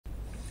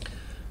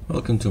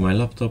Welcome to my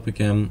laptop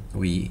again.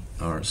 We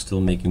are still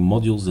making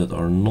modules that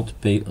are not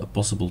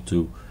possible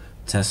to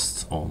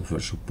test on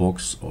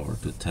VirtualBox or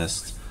to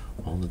test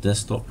on the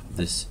desktop.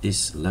 This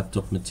is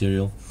laptop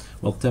material.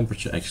 Well,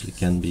 temperature actually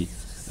can be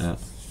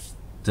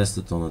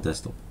tested on a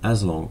desktop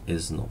as long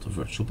as not a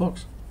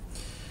VirtualBox.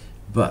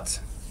 But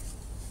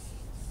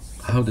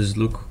how does it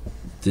look?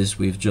 This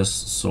we've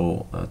just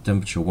saw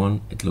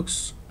temperature1. It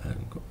looks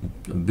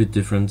a bit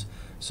different.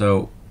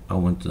 So I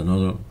want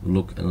another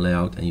look and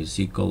layout, and you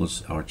see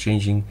colors are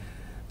changing.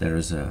 There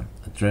is a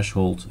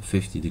threshold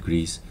 50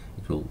 degrees.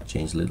 It will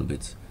change a little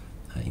bit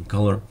in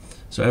color.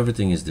 So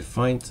everything is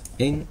defined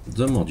in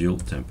the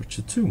module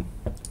temperature2.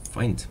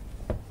 Find.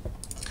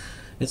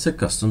 It's a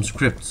custom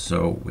script,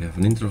 so we have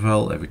an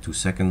interval every 2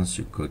 seconds.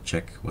 You could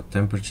check what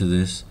temperature it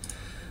is.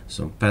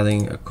 Some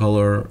padding, a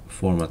color,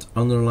 format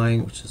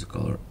underline, which is a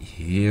color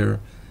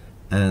here,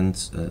 and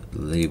a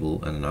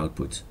label and an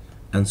output,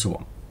 and so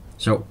on.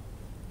 So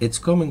it's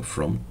coming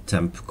from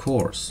temp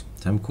course.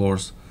 Temp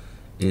course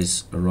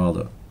is a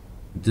rather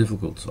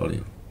difficult,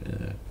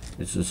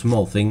 it's a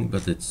small thing,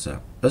 but it's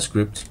a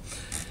script.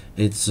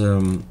 It's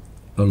a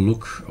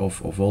look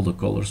of all the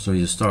colors. So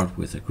you start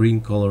with a green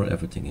color,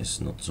 everything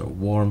is not so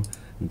warm,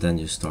 and then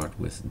you start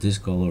with this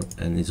color,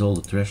 and it's all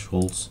the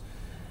thresholds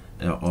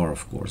are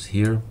of course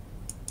here,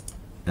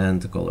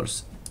 and the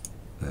colors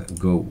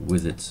go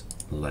with it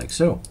like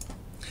so.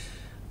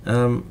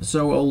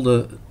 So all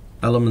the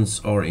elements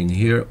are in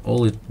here.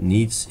 All it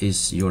needs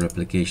is your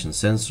application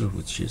sensor,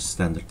 which is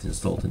standard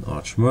installed in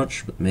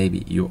ArchMerge, but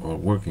maybe you are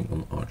working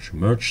on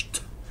ArchMerged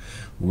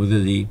with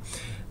a D,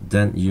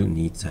 then you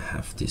need to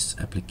have this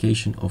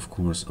application, of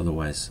course,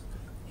 otherwise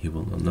you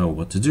will not know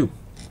what to do.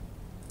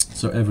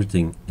 So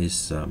everything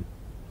is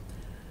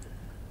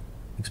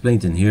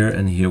explained in here,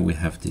 and here we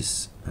have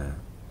this,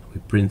 we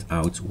print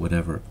out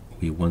whatever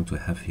we want to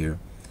have here,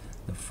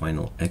 the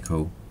final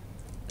echo,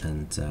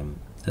 and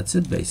that's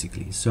it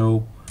basically.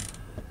 So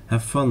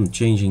have fun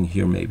changing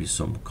here maybe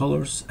some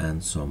colors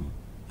and some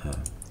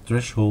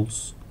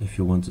thresholds if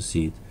you want to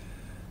see it,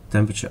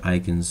 temperature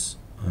icons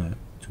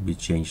to be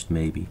changed,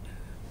 maybe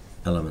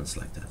elements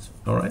like that.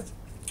 All right,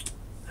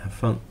 have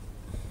fun.